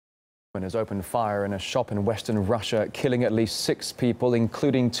Has opened fire in a shop in western Russia, killing at least 6 people,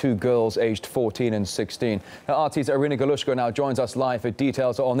 including 2 girls aged 14 and 16. Now, RT's Irina Galushko now joins us live for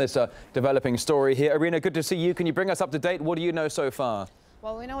details on this developing story here. Irina, good to see you. Can you bring us up to date? What do you know so far?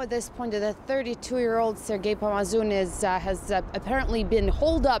 Well, we know at this point that the 32-year-old Sergei Pomazun has apparently been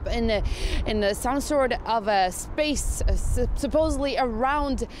holed up in some sort of a space, supposedly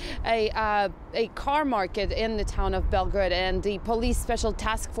around a car market in the town of Belgrade, and the police special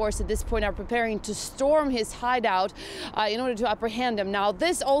task force at this point are preparing to storm his hideout in order to apprehend him. Now,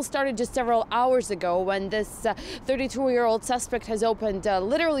 this all started just several hours ago when this 32-year-old suspect has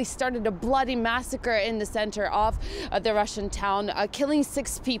literally started a bloody massacre in the center of the Russian town, killing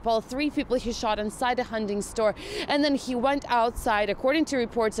 6 people. 3 people he shot inside a hunting store, and then he went outside, according to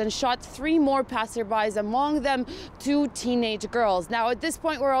reports, and shot 3 more passerbys, among them 2 teenage girls. Now, at this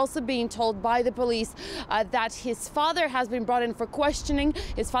point, we're also being told by the police that his father has been brought in for questioning.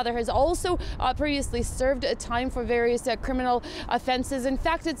 His father has also previously served a time for various criminal offenses. In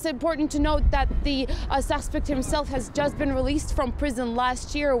fact, it's important to note that the suspect himself has just been released from prison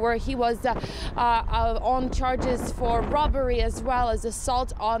last year, where he was on charges for robbery as well as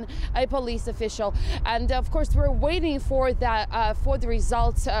assault on a police official. And of course, we're waiting for that for the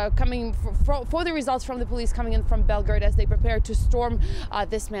results for the results from the police coming in from Belgrade as they prepare to storm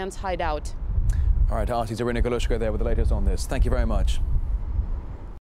this man's hideout. All right, RT's Irina Galushko there with the latest on this. Thank you very much.